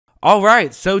All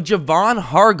right, so Javon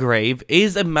Hargrave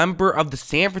is a member of the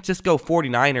San Francisco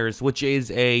 49ers, which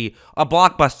is a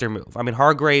blockbuster move. I mean,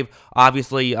 Hargrave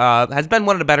obviously has been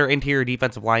one of the better interior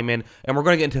defensive linemen, and we're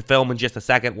going to get into film in just a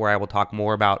second where I will talk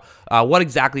more about what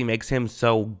exactly makes him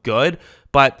so good.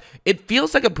 But it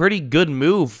feels like a pretty good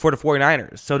move for the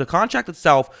 49ers. So the contract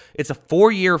itself, it's a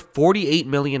 4-year, $48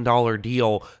 million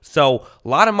deal. So a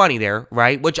lot of money there,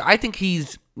 right? Which I think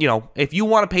he's, if you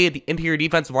want to pay the interior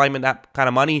defensive lineman that kind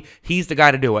of money, he's the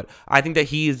guy to do it. I think that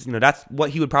he's, that's what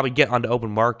he would probably get on the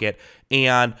open market.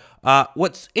 And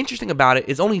what's interesting about it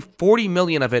is only $40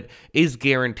 million of it is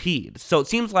guaranteed. So it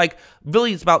seems like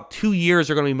really it's about 2 years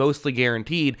are going to be mostly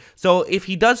guaranteed. So if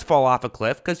he does fall off a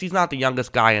cliff, because he's not the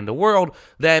youngest guy in the world,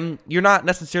 then you're not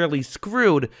necessarily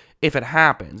screwed if it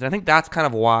happens. And I think that's kind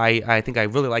of why I think I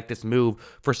really like this move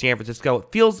for San Francisco.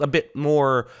 It feels a bit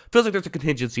more, feels like there's a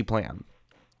contingency plan.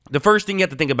 The first thing you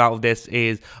have to think about with this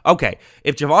is, okay,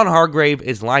 if Javon Hargrave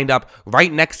is lined up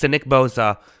right next to Nick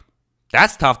Bosa,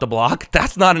 that's tough to block.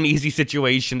 That's not an easy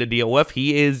situation to deal with.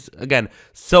 He is, again,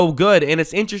 so good. And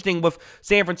it's interesting with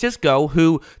San Francisco,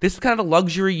 who this is kind of the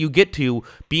luxury you get to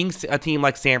being a team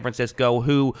like San Francisco,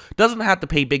 who doesn't have to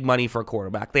pay big money for a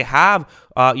quarterback. They have,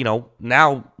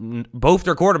 now both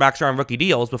their quarterbacks are on rookie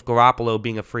deals, with Garoppolo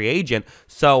being a free agent.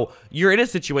 So you're in a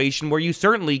situation where you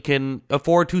certainly can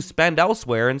afford to spend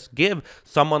elsewhere and give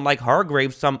someone like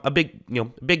Hargrave a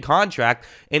big contract.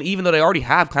 And even though they already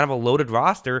have kind of a loaded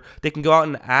roster, they can go out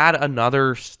and add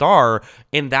another star,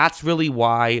 and that's really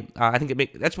why I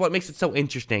think that's what makes it so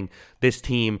interesting, this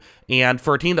team. And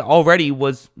for a team that already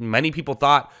was, many people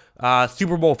thought,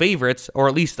 Super Bowl favorites, or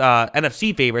at least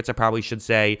NFC favorites, I probably should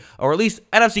say, or at least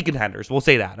NFC contenders. We'll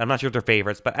say that. I'm not sure if they're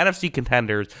favorites, but NFC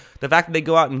contenders. The fact that they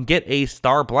go out and get a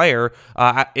star player,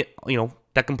 that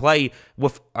can play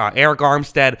with Eric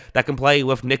Armstead, that can play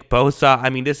with Nick Bosa. I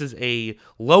mean, this is a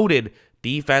loaded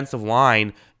defensive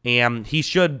line, and he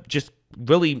should just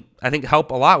really, I think,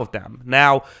 help a lot with them.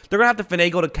 Now, they're going to have to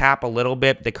finagle the cap a little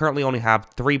bit. They currently only have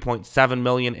 $3.7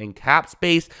 million in cap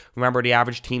space. Remember, the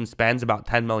average team spends about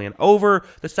 $10 million over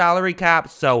the salary cap,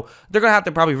 so they're going to have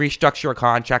to probably restructure a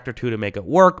contract or two to make it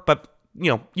work, but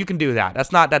you can do that.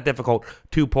 That's not that difficult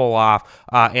to pull off,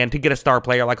 and to get a star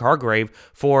player like Hargrave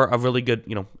for a really good,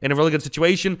 in a really good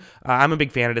situation. I'm a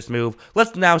big fan of this move.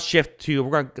 Let's now shift to,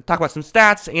 we're going to talk about some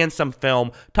stats and some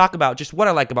film, talk about just what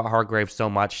I like about Hargrave so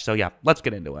much. So yeah, let's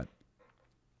get into it.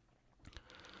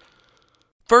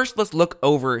 First, let's look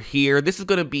over here. This is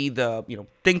going to be the,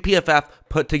 thing PFF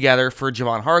put together for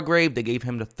Javon Hargrave. They gave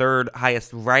him the 3rd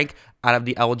highest rank out of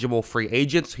the eligible free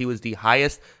agents. He was the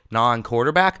highest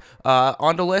non-quarterback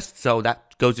on the list, so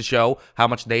that goes to show how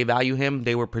much they value him.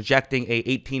 They were projecting a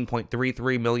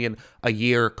 $18.33 million a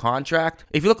year contract.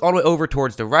 If you look all the way over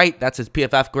towards the right, that's his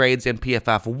PFF grades and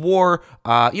PFF WAR.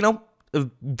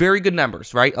 Very good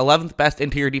numbers, right? 11th best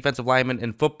interior defensive lineman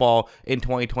in football in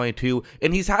 2022,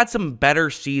 and he's had some better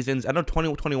seasons. I know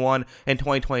 2021 and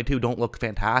 2022 don't look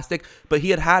fantastic, but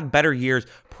he had better years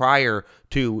prior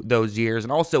to those years,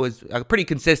 and also is a pretty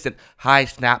consistent high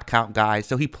snap count guy,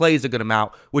 so he plays a good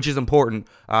amount, which is important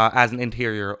as an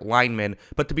interior lineman.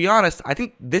 But to be honest, I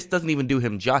think this doesn't even do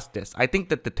him justice. I think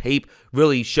that the tape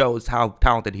really shows how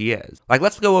talented he is. Like,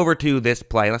 let's go over to this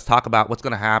play. Let's talk about what's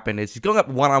going to happen. Is he's going up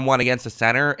one-on-one against the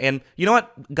center, and you know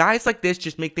what? Guys like this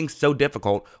just make things so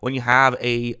difficult when you have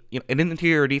an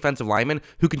interior defensive lineman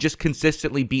who can just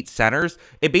consistently beat centers.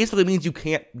 It basically means you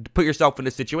can't put yourself in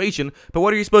this situation, but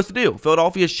what are you supposed to do?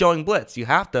 Philadelphia's showing blitz. You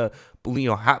have to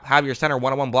have your center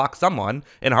one-on-one block someone,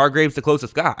 and Hargrave's the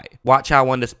closest guy. Watch how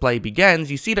when this play begins,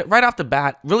 you see that right off the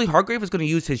bat, really Hargrave is going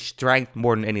to use his strength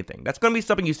more than anything. That's going to be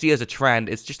something you see as a trend.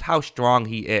 It's just how strong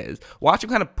he is. Watch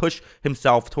him kind of push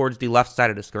himself towards the left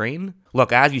side of the screen.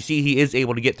 Look, as you see, he is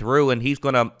able to get through, and he's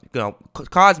going to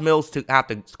cause Mills to have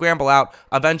to scramble out,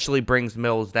 eventually brings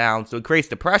Mills down. So he creates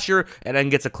the pressure and then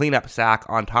gets a cleanup sack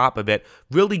on top of it.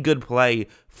 Really good play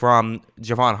from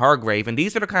Javon Hargrave, and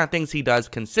these are the kind of things he does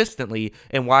consistently,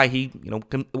 and why he,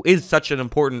 is such an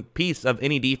important piece of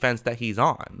any defense that he's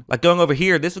on. Like going over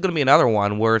here, this is going to be another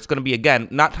one where it's going to be, again,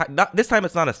 not this time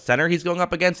it's not a center he's going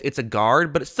up against, it's a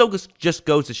guard, but it still just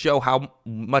goes to show how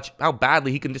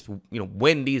badly he can just,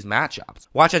 win these matchups.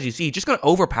 Watch as you see, he's just going to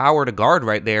overpower the guard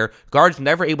right there. Guard's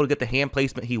never able to get the hand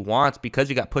placement he wants because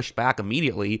he got pushed back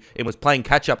immediately and was playing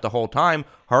catch up the whole time.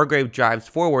 Hargrave drives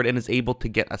forward and is able to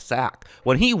get a sack.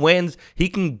 When he wins, he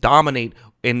can dominate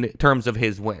in terms of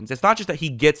his wins. It's not just that he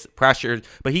gets pressures,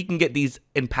 but he can get these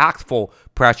impactful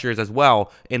pressures as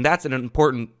well. And that's an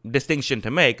important distinction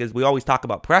to make, is we always talk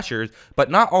about pressures,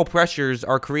 but not all pressures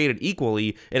are created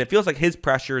equally. And it feels like his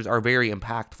pressures are very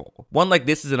impactful. One like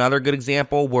this is another good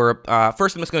example where,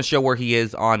 first I'm just going to show where he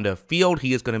is on the field.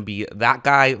 He is going to be that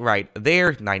guy right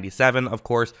there, 97, of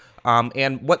course.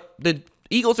 And what the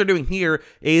Eagles are doing here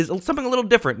is something a little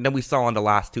different than we saw in the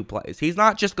last two plays. He's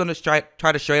not just going to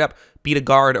try to straight up beat a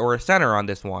guard or a center on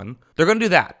this one. They're going to do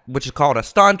that, which is called a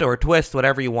stunt or a twist,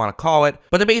 whatever you want to call it.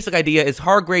 But the basic idea is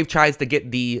Hargrave tries to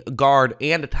get the guard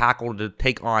and the tackle to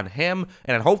take on him,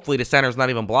 and then hopefully the center's not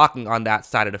even blocking on that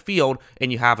side of the field,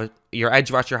 and you have your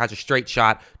edge rusher has a straight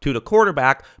shot to the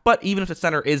quarterback. But even if the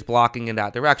center is blocking in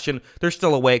that direction, there's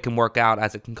still a way it can work out,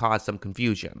 as it can cause some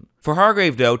confusion. For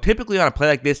Hargrave, though, typically on a play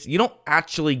like this, you don't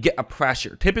actually get a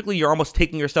pressure. Typically, you're almost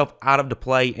taking yourself out of the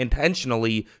play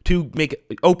intentionally to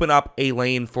open up a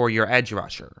lane for your edge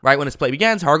rusher. Right when this play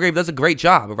begins, Hargrave does a great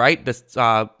job, right? This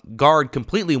guard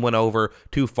completely went over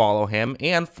to follow him,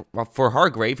 and for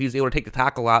Hargrave, he's able to take the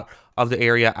tackle out of the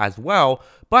area as well.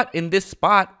 But in this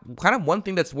spot, kind of one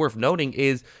thing that's worth noting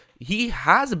is he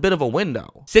has a bit of a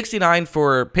window. 69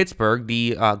 for Pittsburgh,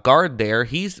 the guard there,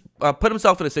 he's put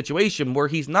himself in a situation where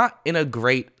he's not in a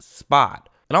great spot.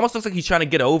 It almost looks like he's trying to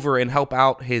get over and help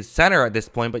out his center at this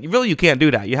point, but you can't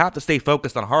do that. You have to stay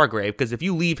focused on Hargrave, because if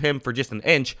you leave him for just an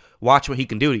inch, watch what he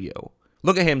can do to you.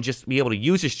 Look at him just be able to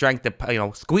use his strength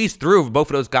to, squeeze through both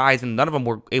of those guys, and none of them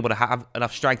were able to have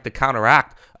enough strength to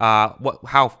counteract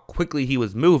how quickly he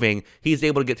was moving. He's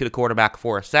able to get to the quarterback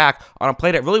for a sack on a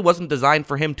play that really wasn't designed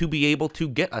for him to be able to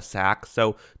get a sack,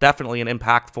 so definitely an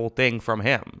impactful thing from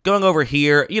him. Going over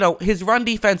here, his run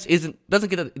defense doesn't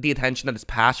get the attention that his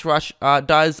pass rush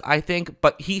does, I think,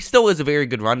 but he still is a very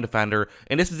good run defender,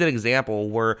 and this is an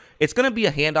example where it's going to be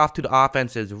a handoff to the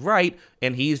offense's right,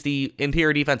 and he's the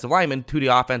interior defensive lineman to the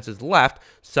offense's left,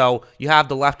 so you have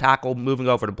the left tackle moving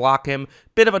over to block him.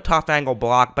 Bit of a tough angle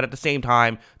block, but at the same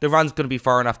time, the run's going to be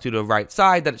far enough to the right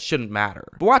side that it shouldn't matter.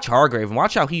 But watch Hargrave, and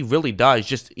watch how he really does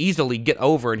just easily get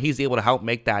over, and he's able to help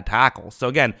make that tackle. So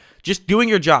again, just doing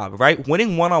your job, right?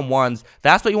 Winning one-on-ones,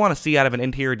 that's what you want to see out of an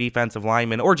interior defensive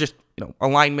lineman, or just a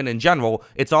lineman in general.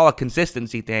 It's all a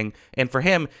consistency thing, and for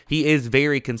him, he is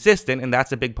very consistent, and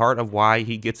that's a big part of why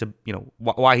he gets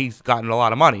why he's gotten a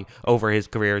lot of money over his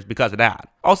career, is because of that.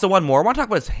 Also, one more, I want to talk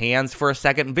about his hands for a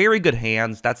second. Very good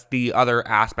hands. That's the other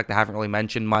aspect I haven't really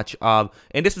mentioned much of,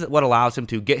 and this is what allows him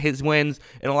to get his wins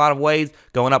in a lot of ways,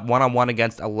 going up one-on-one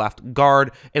against a left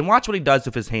guard, and watch what he does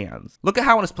with his hands. Look at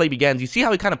how when his play begins, you see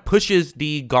how he kind of pushes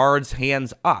the guard's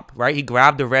hands up, right? He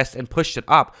grabbed the wrist and pushed it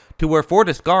up to where for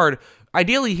this guard,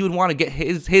 ideally he would want to get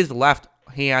his left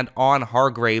hand on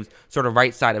Hargrave's sort of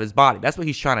right side of his body. That's what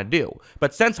he's trying to do.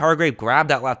 But since Hargrave grabbed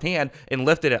that left hand and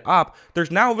lifted it up,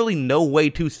 there's now really no way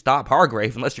to stop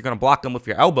Hargrave unless you're going to block him with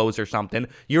your elbows or something.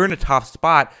 You're in a tough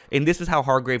spot, and this is how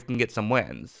Hargrave can get some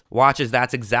wins. Watch as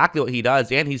that's exactly what he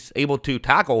does, and he's able to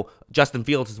tackle Justin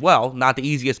Fields as well. Not the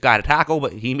easiest guy to tackle,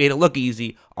 but he made it look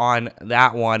easy on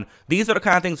that one. These are the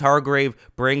kind of things Hargrave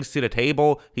brings to the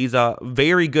table. He's a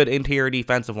very good interior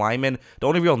defensive lineman. The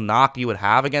only real knock you would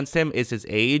have against him is his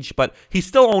age, but he's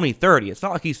still only 30. It's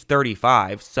not like he's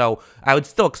 35, so I would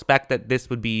still expect that this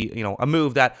would be, a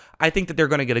move that I think that they're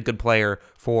going to get a good player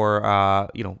for,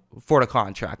 for the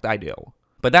contract. I do.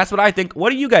 But that's what I think. What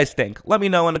do you guys think? Let me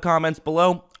know in the comments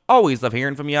below. Always love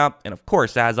hearing from you, and of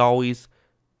course, as always,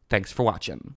 thanks for watching.